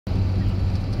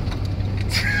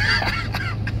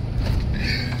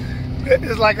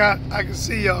It's like I can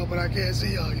see y'all, but I can't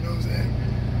see y'all, you know what I'm saying?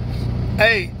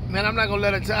 Hey, man, I'm not going to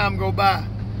let a time go by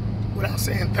without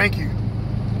saying thank you.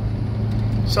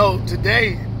 So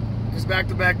today is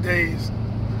back-to-back days.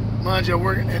 Mind you, I'm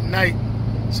working at night,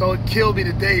 so it killed me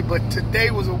today, but today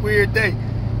was a weird day.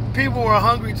 People were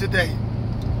hungry today.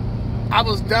 I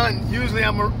was done. Usually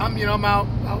I'm out.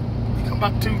 You come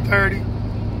about 2:30,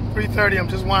 3:30. I'm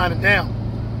just winding down.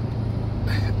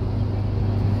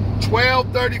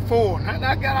 12:34.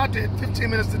 I got out there at 15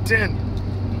 minutes to 10.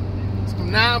 So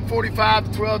from 9:45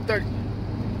 to 12:30,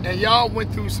 and y'all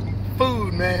went through some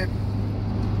food, man.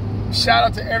 Shout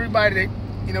out to everybody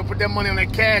that put their money on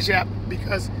that Cash App,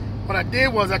 because what I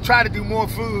did was I tried to do more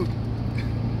food.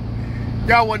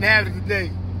 Y'all wasn't having it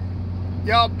today.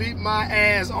 Y'all beat my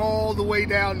ass all the way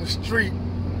down the street.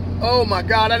 Oh my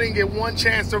God, I didn't get one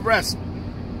chance to rest.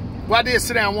 Well, I did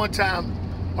sit down one time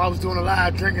while I was doing a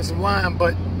live drinking some wine,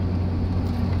 but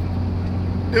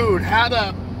dude, how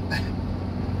the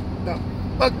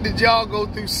fuck did y'all go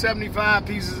through 75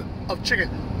 pieces of chicken?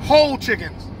 Whole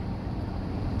chickens.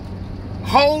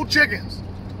 Whole chickens.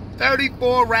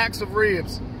 34 racks of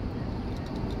ribs.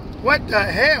 What the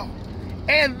hell?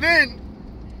 And then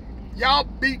y'all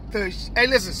beat the... Hey,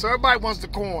 listen, so everybody wants the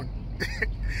corn.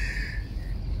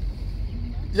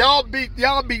 Y'all beat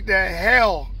the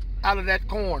hell out of that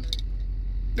corn.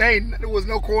 There was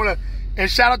no corn. And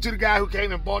shout out to the guy who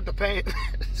came and bought the pan.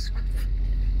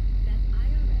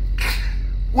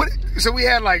 So we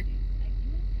had like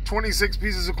 26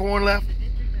 pieces of corn left.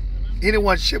 He didn't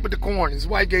want shit with the corn. His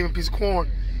wife gave him a piece of corn.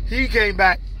 He came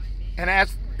back and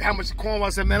asked how much the corn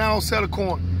was. I said, man, I don't sell the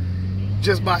corn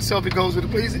just by itself. It goes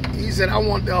with the piece. He said, I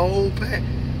want the whole pan.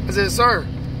 I said, sir,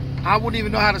 I wouldn't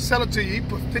even know how to sell it to you. He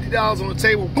put $50 on the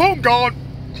table. Boom, gone.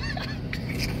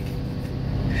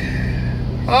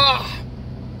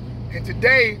 And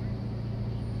today,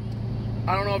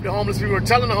 I don't know if the homeless people are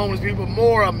telling the homeless people, but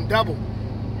more of them double.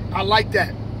 I like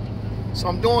that. So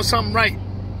I'm doing something right.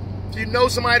 If you know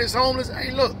somebody that's homeless,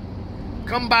 hey, look,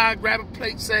 come by, grab a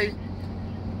plate, say,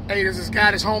 hey, there's this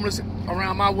guy that's homeless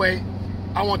around my way.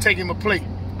 I want to take him a plate.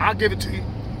 I'll give it to you.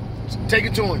 So take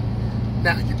it to him.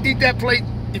 Now, you eat that plate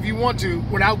if you want to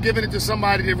without giving it to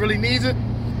somebody that really needs it,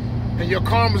 and your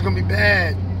karma's going to be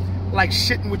bad, like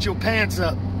shitting with your pants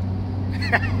up.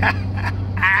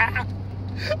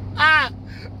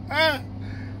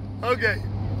 Okay.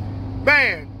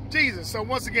 Man, Jesus. So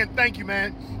once again, thank you,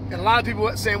 man. And a lot of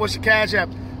people saying, what's your Cash App?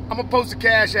 I'm going to post a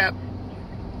Cash App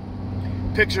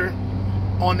picture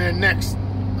on there next.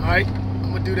 All right?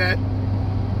 I'm going to do that.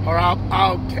 Or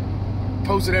I'll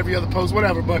post it every other post,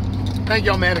 whatever. But thank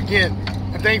y'all, man, again.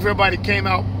 And thank you for everybody that came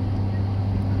out.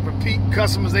 Repeat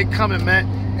customers, they coming, man.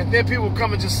 And then people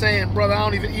coming just saying, brother, I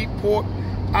don't even eat pork.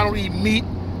 I don't eat meat.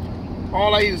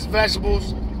 All I eat is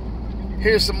vegetables.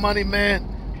 Here's some money, man.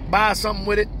 Buy something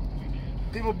with it.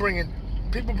 People bringing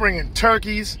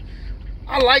turkeys.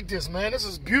 I like this, man. This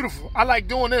is beautiful. I like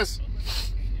doing this.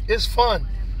 It's fun.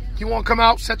 You want to come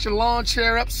out, set your lawn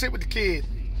chair up, sit with the kid.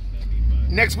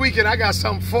 Next weekend, I got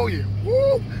something for you.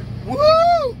 Woo! Woo!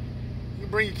 You can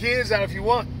bring your kids out if you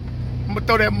want. I'm going to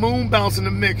throw that moon bounce in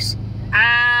the mix.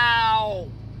 Ow!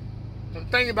 I'm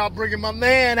thinking about bringing my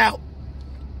man out.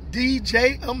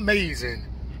 DJ Amazing.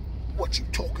 What you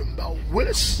talking about,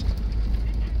 Willis?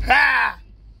 Ha!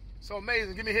 So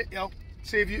Amazing, give me a hit, yo.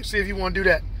 See if you want to do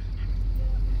that.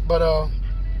 But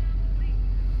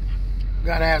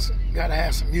gotta have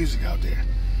some music out there.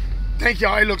 Thank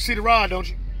y'all. Hey, look, see the rod, don't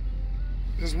you?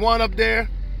 There's one up there,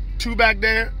 two back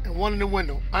there, and one in the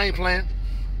window. I ain't playing.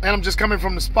 And I'm just coming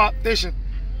from the spot fishing.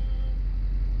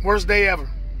 Worst day ever.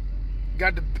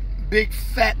 Got the big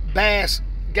fat bass.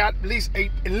 Got at least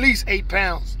 8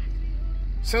 pounds.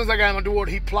 As soon as I got him in the water,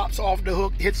 he plops off the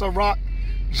hook, hits a rock,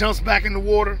 jumps back in the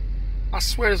water. I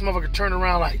swear this motherfucker turned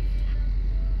around like,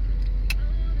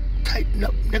 tighten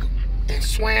up, nigga, and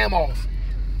swam off.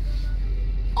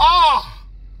 Ah!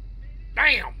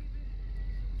 Damn! I'm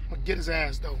gonna get his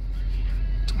ass though.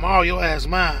 Tomorrow your ass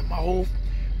mine. My whole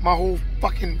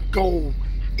fucking goal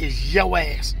is your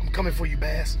ass. I'm coming for you,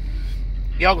 Bass.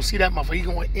 Y'all gonna see that motherfucker. He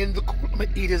going in the corner. I'm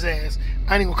gonna eat his ass.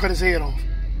 I ain't gonna cut his head off.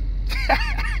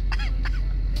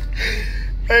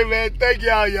 Hey man, thank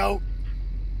y'all, yo.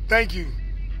 Thank you.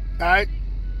 Alright?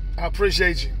 I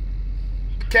appreciate you.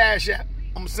 Cash App.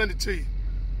 I'm gonna send it to you.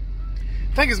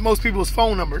 I think it's most people's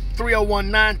phone number.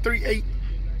 301-938.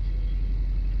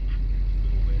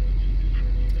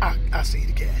 I see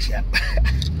the Cash App.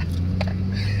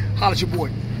 Holla at your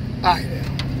boy. Alright.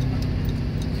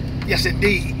 Yes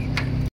indeed.